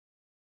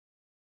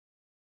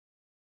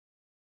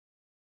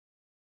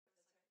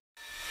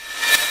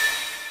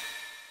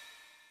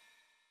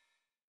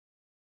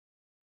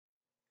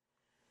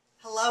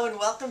Hello and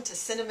welcome to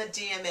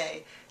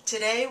CinemaDMA.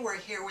 Today we're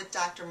here with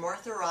Dr.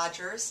 Martha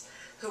Rogers,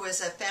 who is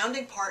a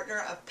founding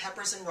partner of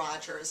Peppers &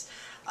 Rogers,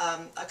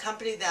 a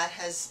company that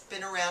has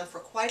been around for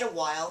quite a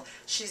while.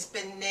 She's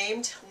been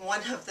named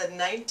one of the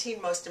 19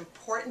 most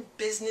important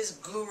business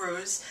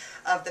gurus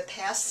of the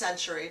past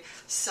century.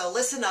 So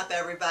listen up,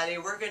 everybody.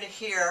 We're going to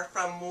hear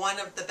from one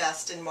of the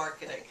best in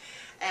marketing.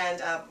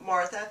 And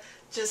Martha,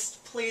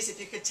 just please, if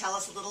you could tell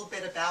us a little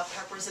bit about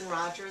Peppers &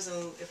 Rogers,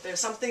 and if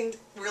there's something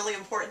really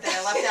important that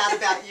I left out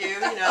about you,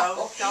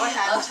 go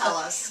ahead and tell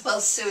us. Well,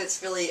 Sue,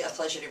 it's really a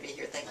pleasure to be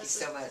here. Thank you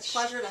so much. It's a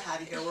pleasure to have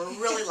you here. We're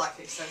really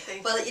lucky, so thank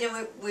you.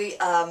 Well, we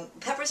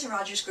Peppers &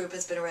 Rogers Group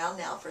has been around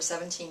now for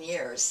 17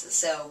 years,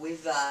 so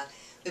we've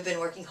been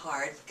working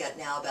hard. We've got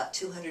now about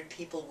 200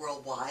 people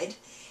worldwide,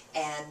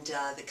 and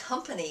the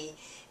company,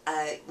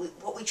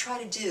 what we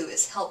try to do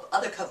is help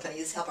other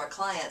companies, help our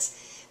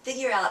clients,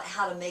 figure out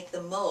how to make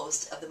the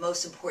most of the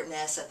most important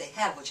asset they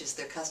have, which is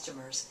their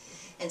customers.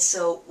 And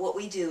so what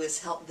we do is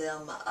help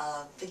them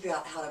figure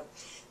out how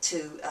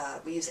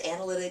we use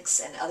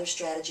analytics and other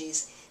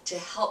strategies to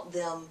help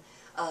them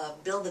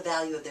build the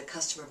value of their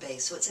customer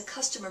base. So it's a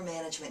customer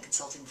management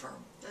consulting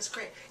firm. That's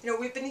great.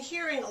 We've been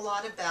hearing a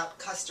lot about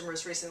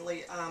customers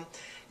recently,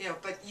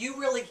 but you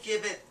really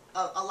give it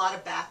a lot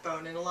of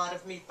backbone and a lot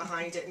of meat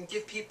behind it, and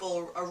give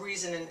people a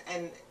reason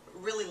and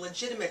really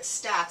legitimate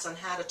stats on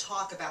how to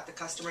talk about the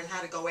customer and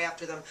how to go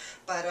after them.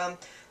 But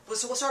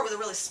so we'll start with a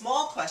really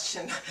small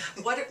question.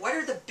 What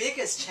are the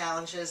biggest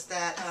challenges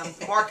that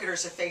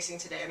marketers are facing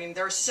today? I mean,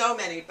 there are so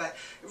many, but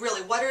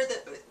really,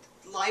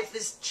 life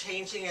is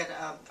changing at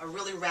a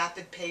really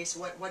rapid pace.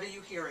 What are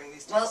you hearing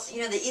these days?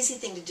 Well, the easy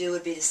thing to do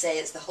would be to say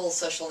it's the whole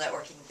social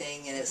networking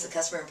thing, and it's the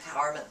customer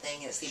empowerment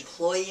thing, and it's the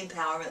employee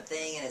empowerment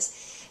thing, and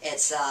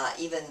it's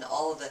even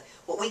all of the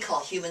what we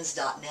call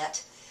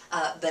humans.net.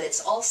 But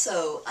it's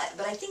also,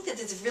 but I think that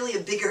there's really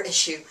a bigger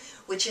issue,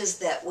 which is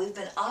that we've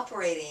been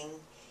operating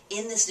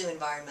in this new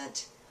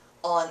environment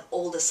on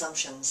old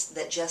assumptions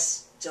that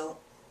just don't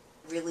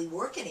really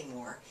work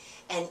anymore.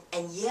 And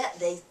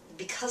yet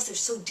because they're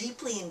so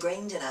deeply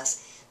ingrained in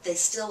us, they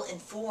still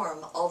inform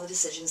all the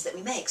decisions that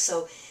we make.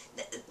 So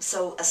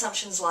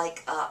assumptions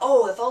like,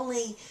 oh, if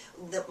only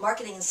the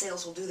marketing and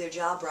sales will do their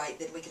job right,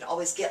 then we can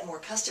always get more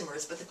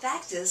customers. But the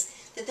fact is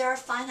that there are a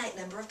finite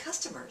number of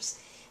customers.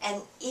 And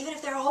even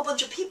if there are a whole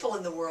bunch of people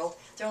in the world,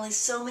 there are only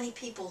so many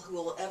people who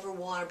will ever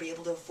want or be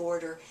able to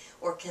afford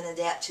or can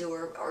adapt to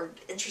or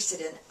interested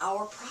in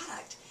our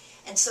product.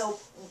 And so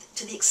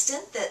to the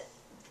extent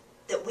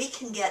that we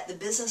can get the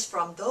business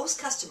from those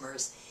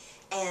customers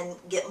and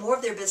get more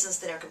of their business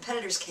than our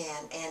competitors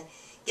can and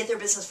get their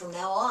business from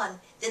now on,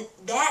 then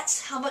that's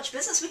how much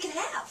business we can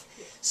have.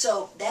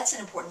 So that's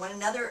an important one.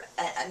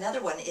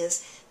 Another one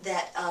is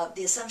that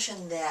the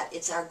assumption that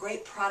it's our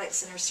great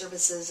products and our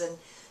services and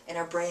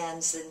our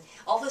brands and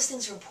all those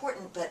things are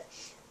important, but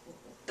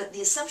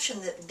the assumption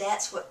that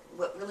that's what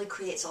really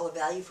creates all the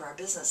value for our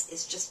business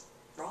is just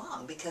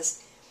wrong,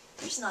 because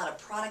there's not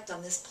a product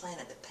on this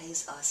planet that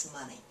pays us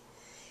money,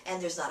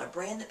 and there's not a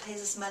brand that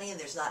pays us money, and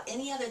there's not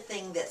any other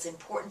thing that's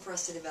important for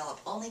us to develop.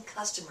 Only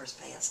customers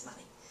pay us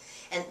money.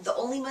 And the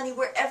only money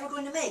we're ever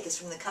going to make is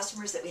from the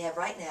customers that we have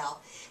right now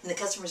and the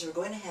customers we're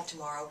going to have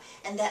tomorrow,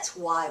 and that's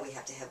why we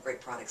have to have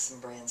great products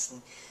and brands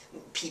and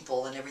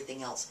people and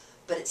everything else.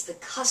 But it's the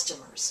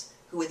customers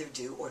who either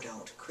do or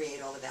don't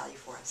create all the value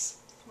for us.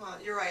 Well,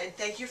 you're right, and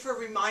thank you for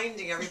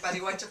reminding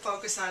everybody what to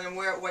focus on and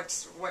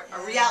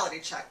a reality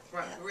check,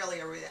 really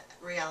a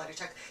reality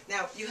check.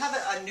 Now, you have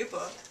a new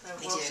book that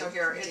we'll show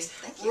here. It's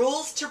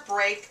Rules to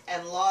Break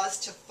and Laws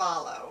to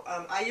Follow.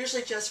 I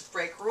usually just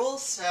break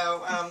rules,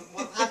 so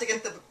we'll have to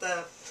get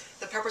the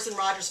Peppers &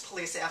 Rogers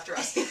police after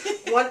us.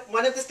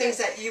 One of the things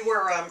that you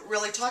were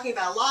really talking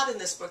about a lot in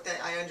this book that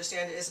I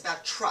understand is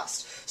about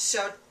trust.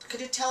 So could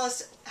you tell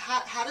us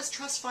how does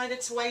trust find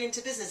its way into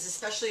business,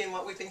 especially in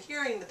what we've been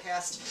hearing the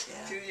past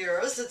few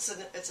years?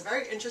 It's a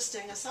very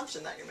interesting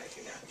assumption that you're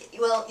making there.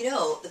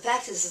 Well, the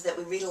fact is that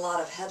we read a lot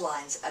of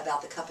headlines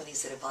about the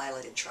companies that have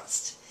violated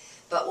trust.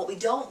 But what we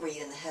don't read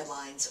in the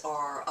headlines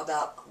are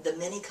about the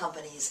many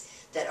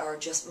companies that are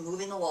just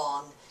moving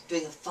along,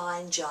 doing a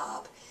fine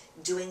job,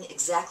 doing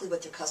exactly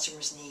what their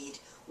customers need,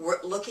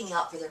 looking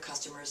out for their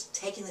customers,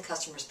 taking the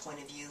customer's point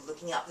of view,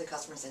 looking out for their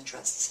customers'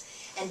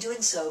 interests, and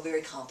doing so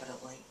very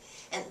competently.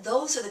 And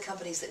those are the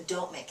companies that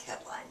don't make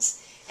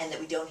headlines and that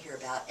we don't hear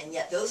about, and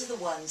yet those are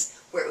the ones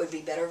where it would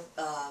be better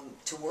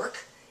to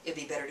work, it would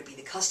be better to be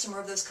the customer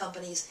of those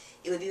companies,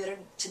 it would be better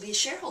to be a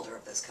shareholder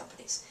of those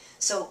companies.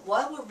 So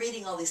while we're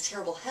reading all these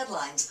terrible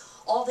headlines,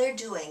 all they're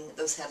doing,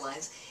 those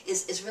headlines,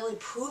 is really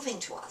proving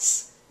to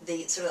us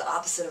the sort of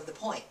opposite of the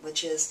point,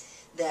 which is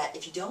that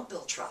if you don't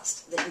build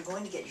trust, that you're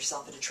going to get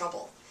yourself into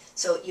trouble.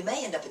 So you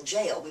may end up in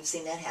jail. We've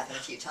seen that happen a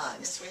few times.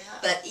 Yes, we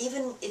have. But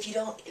even if you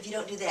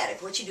don't do that,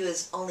 if what you do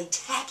is only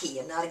tacky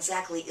and not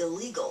exactly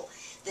illegal,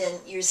 then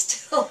you're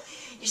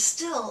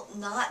still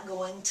not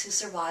going to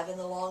survive in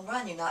the long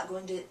run. You're not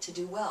going to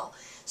do well.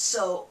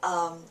 So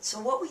so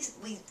what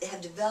we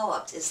have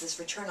developed is this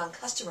return on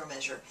customer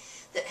measure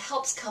that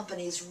helps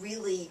companies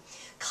really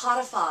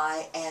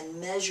codify and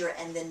measure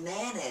and then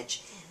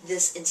manage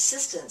this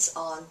insistence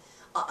on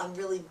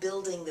really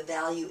building the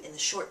value in the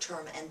short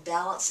term and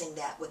balancing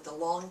that with the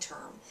long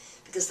term.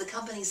 Because the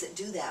companies that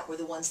do that were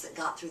the ones that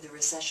got through the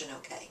recession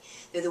okay.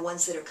 They're the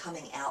ones that are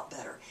coming out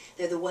better.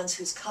 They're the ones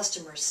whose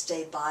customers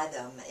stay by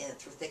them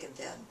through thick and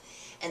thin.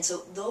 And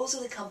so those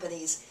are the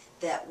companies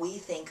that we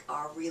think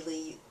are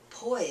really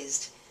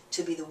poised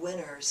to be the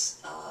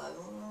winners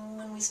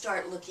when we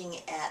start looking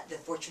at the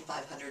Fortune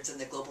 500s and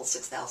the Global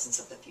 6000s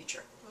of the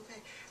future.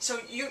 Okay, so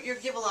you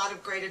give a lot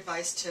of great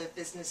advice to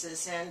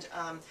businesses, and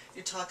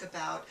you talk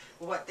about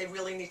what they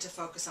really need to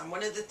focus on.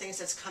 One of the things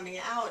that's coming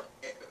out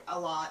a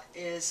lot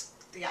is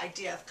the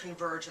idea of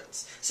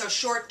convergence. So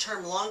short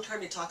term, long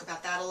term, you talk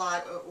about that a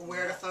lot,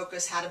 where to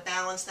focus, how to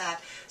balance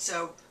that.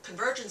 So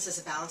convergence is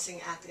a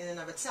balancing act in and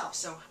of itself.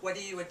 So what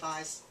do you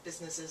advise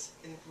businesses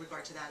in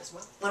regard to that as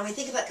well? When we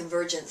think about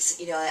convergence,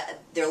 you know,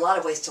 there are a lot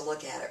of ways to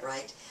look at it,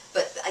 right?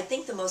 But I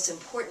think the most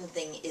important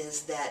thing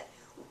is that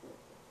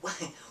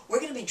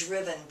we're going to be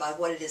driven by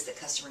what it is that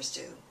customers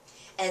do.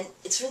 And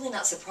it's really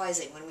not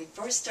surprising when we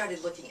first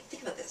started looking at,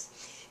 think about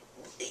this,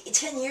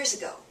 10 years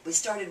ago, we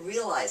started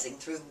realizing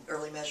through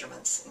early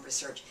measurements and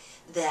research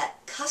that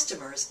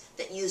customers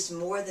that used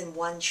more than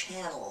one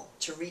channel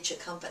to reach a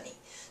company,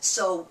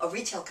 so a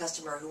retail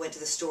customer who went to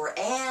the store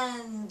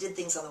and did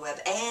things on the web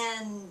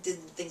and did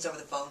things over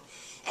the phone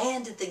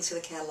and did things through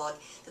the catalog,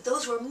 that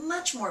those were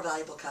much more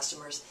valuable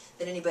customers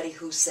than anybody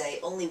who, say,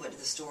 only went to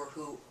the store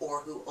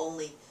or who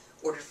only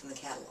ordered from the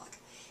catalog.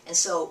 And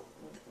so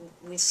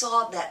we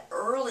saw that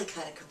early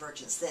kind of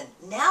convergence then.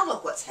 Now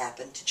look what's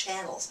happened to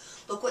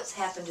channels. Look what's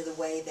happened to the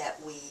way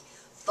that we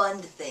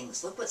fund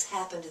things. Look what's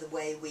happened to the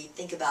way we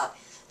think about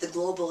the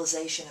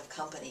globalization of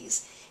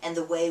companies and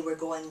the way we're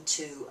going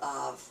to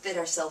fit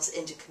ourselves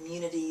into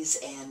communities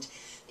and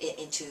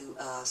into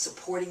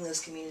supporting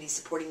those communities,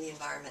 supporting the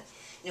environment.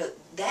 You know,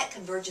 that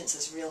convergence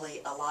is really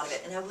a lot of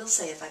it. And I will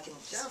say, if I can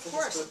just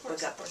put this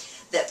book up,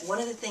 that one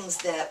of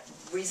the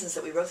reasons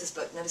that we wrote this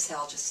book, notice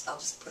how I'll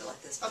just put it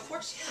like this. Of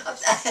course.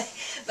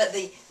 But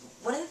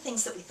one of the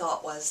things that we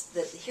thought was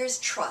that here's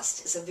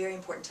trust is a very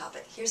important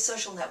topic. Here's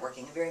social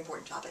networking, a very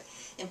important topic.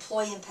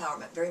 Employee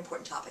empowerment, very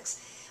important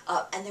topics.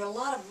 And there are a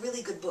lot of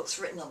really good books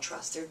written on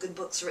trust. There are good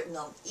books written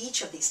on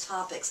each of these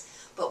topics.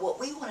 But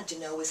what we wanted to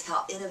know is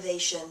how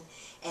innovation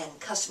and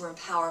customer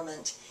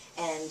empowerment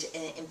and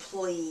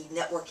employee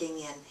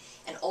networking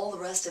and all the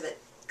rest of it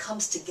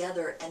comes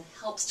together and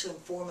helps to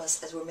inform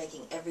us as we're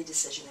making every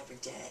decision every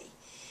day.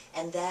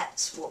 And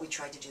that's what we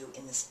tried to do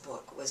in this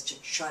book, was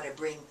to try to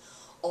bring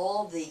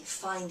all the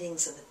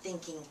findings and the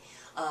thinking,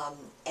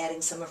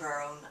 adding some of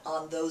our own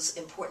on those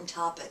important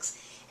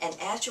topics. And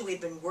after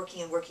we'd been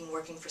working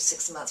for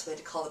 6 months, we had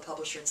to call the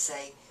publisher and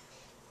say,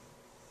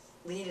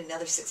 we need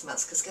another 6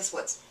 months, because guess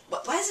what?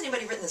 Why has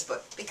anybody written this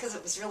book? Because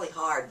it was really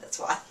hard, that's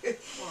why.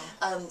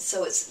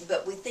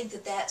 But we think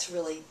that that's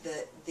really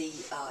the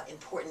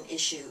important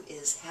issue,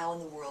 is how in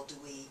the world do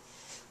we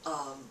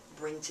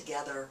bring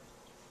together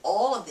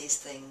all of these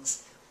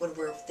things when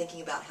we're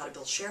thinking about how to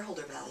build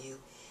shareholder value,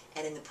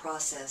 and in the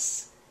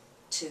process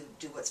to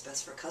do what's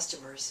best for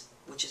customers,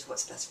 which is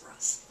what's best for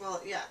us.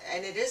 Well, yeah,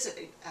 and it is,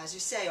 as you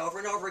say, over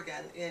and over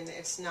again, and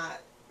it's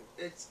not,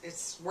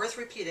 it's worth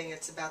repeating,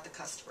 it's about the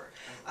customer.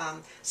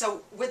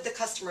 So with the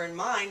customer in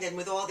mind, and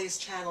with all these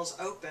channels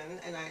open,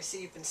 and I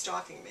see you've been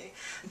stalking me,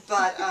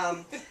 but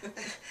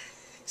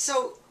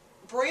so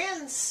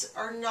brands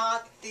are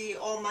not the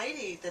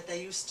almighty that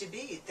they used to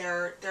be.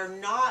 They're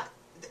not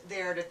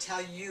there to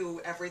tell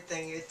you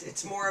everything.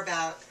 It's more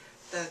about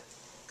the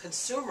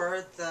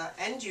consumer, the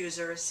end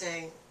user,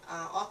 saying,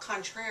 au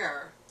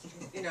contraire,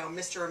 you know,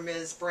 Mr. or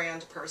Ms.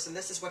 brand person,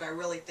 this is what I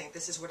really think,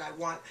 this is what I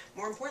want.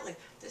 More importantly,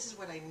 this is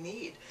what I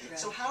need. Right.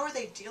 So how are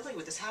they dealing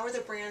with this? How are the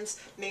brands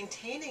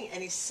maintaining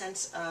any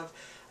sense of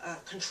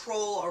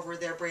control over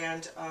their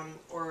brand,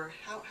 or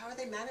how are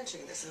they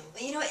managing this?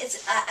 Well, you know,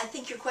 I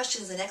think your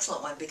question is an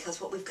excellent one,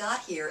 because what we've got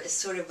here is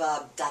sort of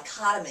a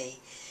dichotomy,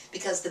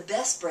 because the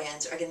best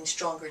brands are getting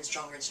stronger and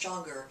stronger and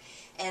stronger,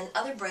 and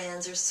other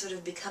brands are sort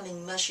of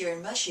becoming mushier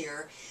and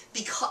mushier,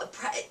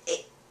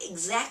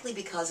 exactly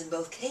because in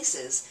both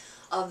cases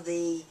of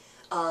the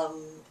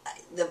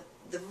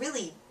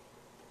really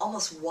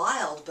almost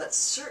wild, but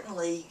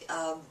certainly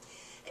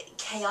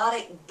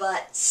chaotic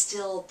but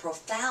still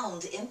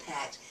profound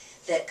impact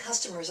that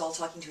customers all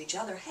talking to each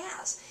other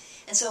has.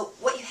 And so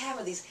what you have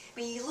are these, I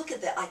mean, you look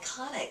at the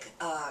iconic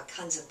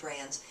kinds of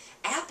brands.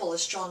 Apple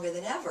is stronger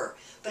than ever,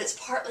 but it's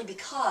partly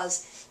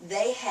because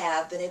they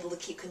have been able to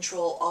keep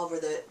control over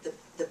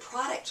the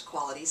product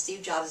quality.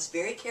 Steve Jobs is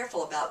very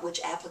careful about which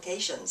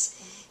applications,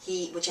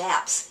 which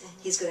apps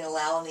he's going to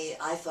allow on the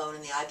iPhone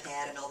and the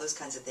iPad and all those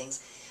kinds of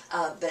things.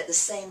 But at the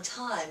same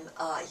time,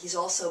 he's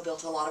also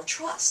built a lot of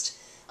trust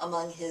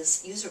among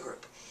his user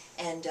group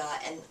and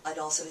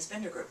also his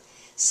vendor group.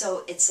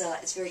 So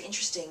it's very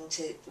interesting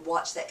to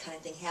watch that kind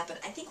of thing happen.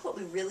 I think what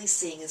we're really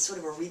seeing is sort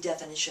of a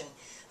redefinition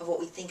of what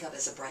we think of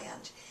as a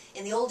brand.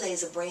 In the old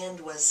days, a brand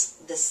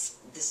was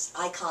this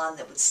icon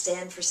that would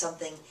stand for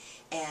something,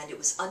 and it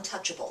was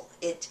untouchable.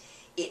 It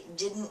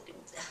didn't.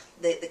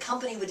 The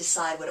company would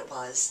decide what it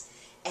was,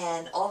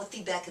 and all the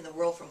feedback in the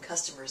world from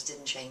customers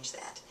didn't change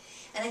that.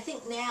 And I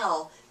think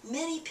now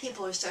many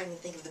people are starting to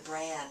think of the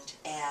brand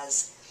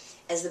as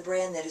the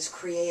brand that is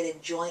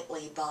created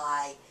jointly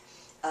by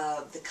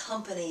the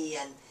company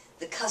and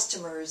the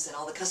customers, and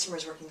all the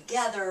customers working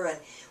together, and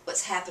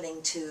what's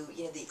happening to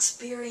the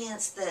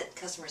experience that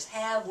customers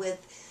have with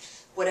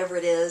whatever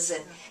it is,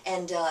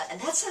 and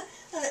that's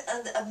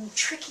a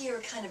trickier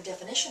kind of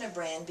definition of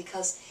brand,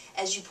 because,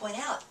 as you point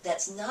out,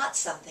 that's not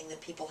something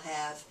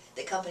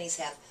that companies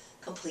have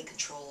complete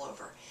control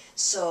over.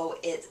 So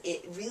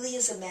it really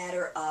is a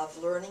matter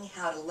of learning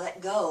how to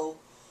let go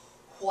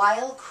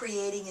while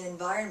creating an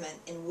environment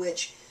in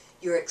which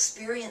your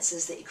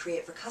experiences that you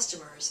create for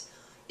customers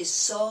is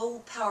so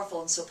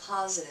powerful and so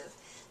positive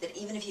that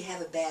even if you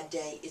have a bad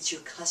day, it's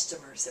your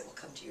customers that will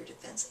come to your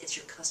defense. It's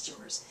your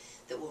customers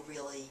that will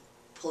really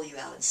pull you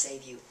out and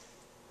save you,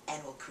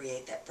 and will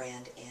create that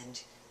brand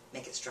and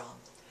make it strong.